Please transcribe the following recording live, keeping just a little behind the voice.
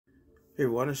Hey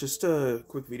everyone, it's just a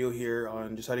quick video here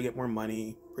on just how to get more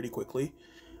money pretty quickly.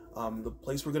 The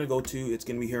place we're going to go to, it's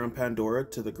going to be here on Pandora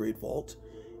to the Great Vault.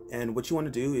 And what you want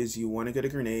to do is you want to get a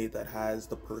grenade that has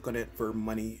the perk on it for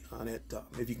money on it.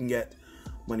 If you can get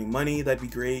money, that'd be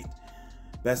great.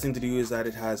 Best thing to do is that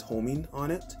it has homing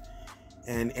on it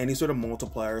and any sort of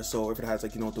multiplier. So if it has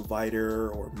like,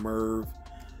 divider or merv,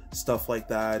 stuff like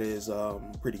that is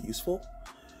pretty useful.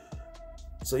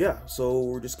 So yeah, so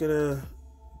we're just gonna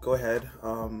go ahead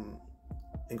and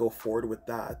go forward with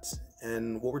that.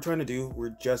 And what we're trying to do,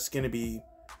 we're just going to be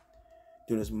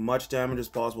doing as much damage as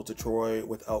possible to Troy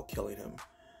without killing him.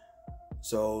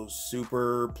 So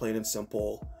super plain and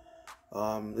simple.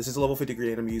 This is a level 50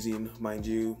 grenade I'm using, mind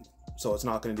you, so it's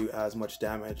not going to do as much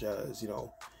damage as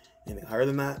anything higher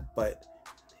than that. But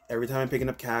every time I'm picking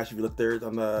up cash, if you look there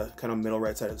on the kind of middle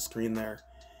right side of the screen there,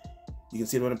 you can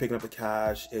see when I'm picking up the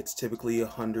cash, it's typically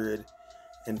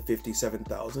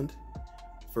 157,000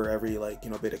 for every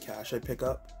bit of cash I pick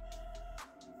up.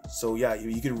 So yeah,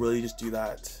 you could really just do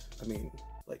that, I mean,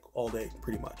 like all day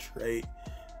pretty much, right?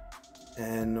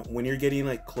 And when you're getting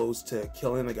like close to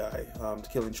killing the guy, to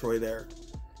killing Troy there,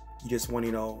 you just want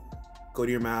to go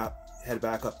to your map, head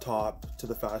back up top to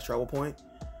the fast travel point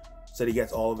so that he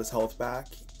gets all of his health back,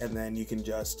 and then you can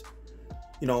just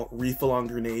refill on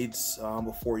grenades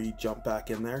before you jump back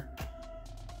in there,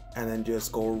 and then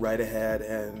just go right ahead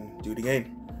and do it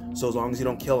again. So as long as you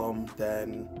don't kill him,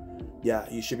 then yeah,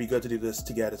 you should be good to do this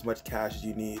to get as much cash as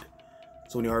you need.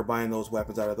 So when you are buying those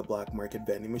weapons out of the Black Market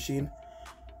Vending Machine,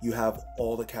 you have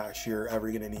all the cash you're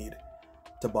ever gonna need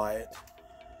to buy it.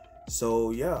 So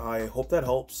yeah, I hope that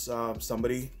helps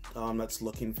somebody that's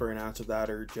looking for an answer to that,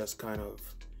 or just kind of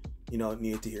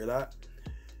needed to hear that.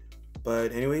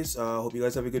 But anyways, hope you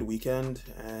guys have a good weekend,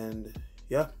 and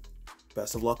yeah,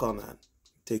 best of luck on that.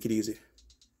 Take it easy.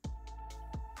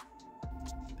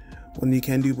 What you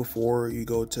can do before you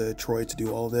go to Troy to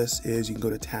do all this is you can go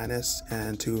to Tanis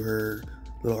and to her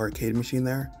little arcade machine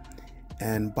there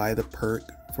and buy the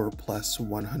perk for plus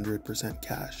 100%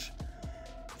 cash,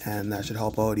 and that should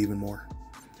help out even more.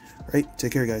 All right,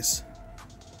 take care guys.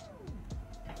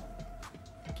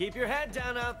 Keep your head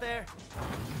down out there.